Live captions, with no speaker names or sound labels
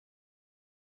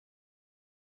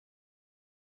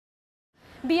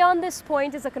Beyond this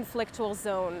point is a conflictual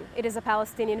zone. It is a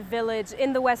Palestinian village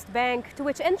in the West Bank to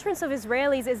which entrance of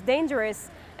Israelis is dangerous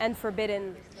and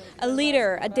forbidden. A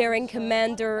leader, a daring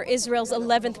commander, Israel's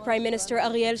 11th Prime Minister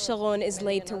Ariel Sharon is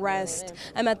laid to rest.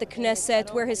 I'm at the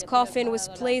Knesset where his coffin was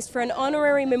placed for an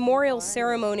honorary memorial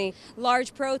ceremony.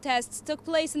 Large protests took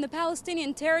place in the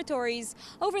Palestinian territories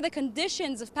over the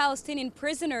conditions of Palestinian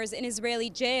prisoners in Israeli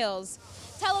jails.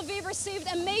 Tel Aviv received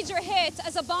a major hit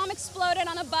as a bomb exploded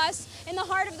on a bus in the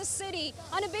heart of the city,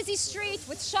 on a busy street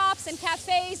with shops and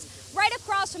cafes right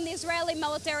across from the Israeli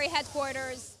military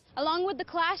headquarters. Along with the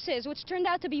clashes, which turned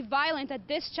out to be violent at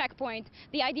this checkpoint,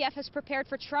 the IDF has prepared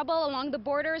for trouble along the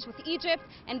borders with Egypt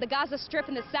and the Gaza Strip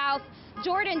in the south,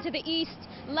 Jordan to the east,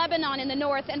 Lebanon in the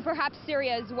north, and perhaps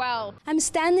Syria as well. I'm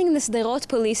standing in the Sderot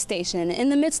police station in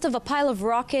the midst of a pile of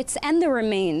rockets and the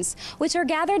remains, which are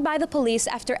gathered by the police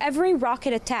after every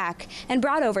rocket attack and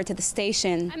brought over to the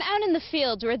station. I'm out in the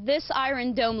field where this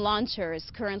Iron Dome launcher is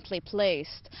currently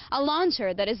placed, a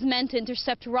launcher that is meant to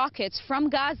intercept rockets from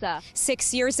Gaza.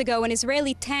 6 years ago, an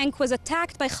Israeli tank was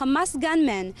attacked by Hamas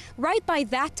gunmen right by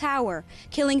that tower,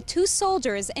 killing 2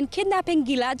 soldiers and kidnapping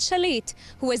Gilad Shalit,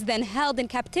 who was then held in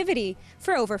captivity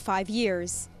for over 5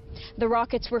 years. The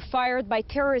rockets were fired by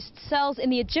terrorist cells in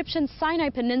the Egyptian Sinai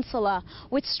Peninsula,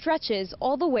 which stretches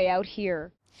all the way out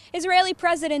here. Israeli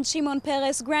President Shimon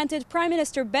Peres granted Prime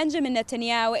Minister Benjamin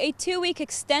Netanyahu a 2-week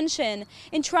extension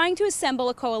in trying to assemble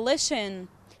a coalition.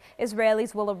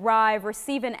 Israelis will arrive,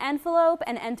 receive an envelope,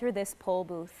 and enter this poll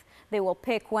booth. They will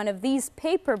pick one of these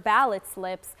paper ballot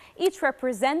slips, each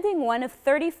representing one of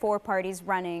 34 parties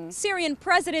running. Syrian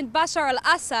President Bashar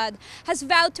al-Assad has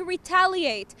vowed to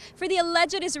retaliate for the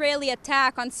alleged Israeli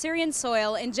attack on Syrian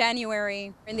soil in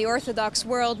January. In the Orthodox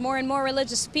world, more and more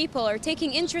religious people are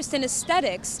taking interest in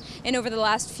aesthetics, and over the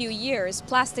last few years,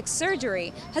 plastic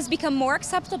surgery has become more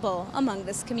acceptable among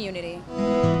this community.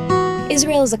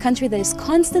 Israel is a country that is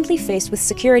constantly faced with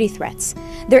security threats.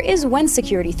 There is one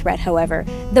security threat, however,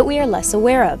 that we are less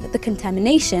aware of: the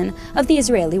contamination of the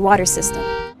Israeli water system.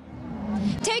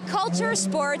 Take culture,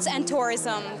 sports, and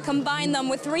tourism, combine them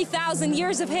with 3,000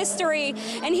 years of history,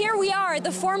 and here we are at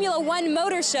the Formula One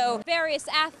Motor Show. Various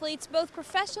athletes, both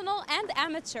professional and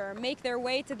amateur, make their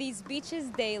way to these beaches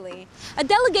daily. A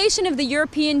delegation of the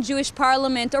European Jewish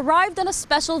Parliament arrived on a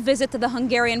special visit to the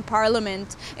Hungarian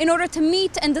Parliament in order to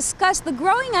meet and discuss the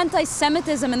growing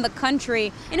anti-Semitism in the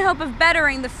country in hope of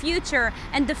bettering the future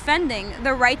and defending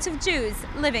the rights of Jews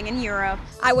living in Europe.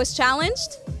 I was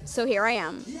challenged, so here I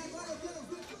am.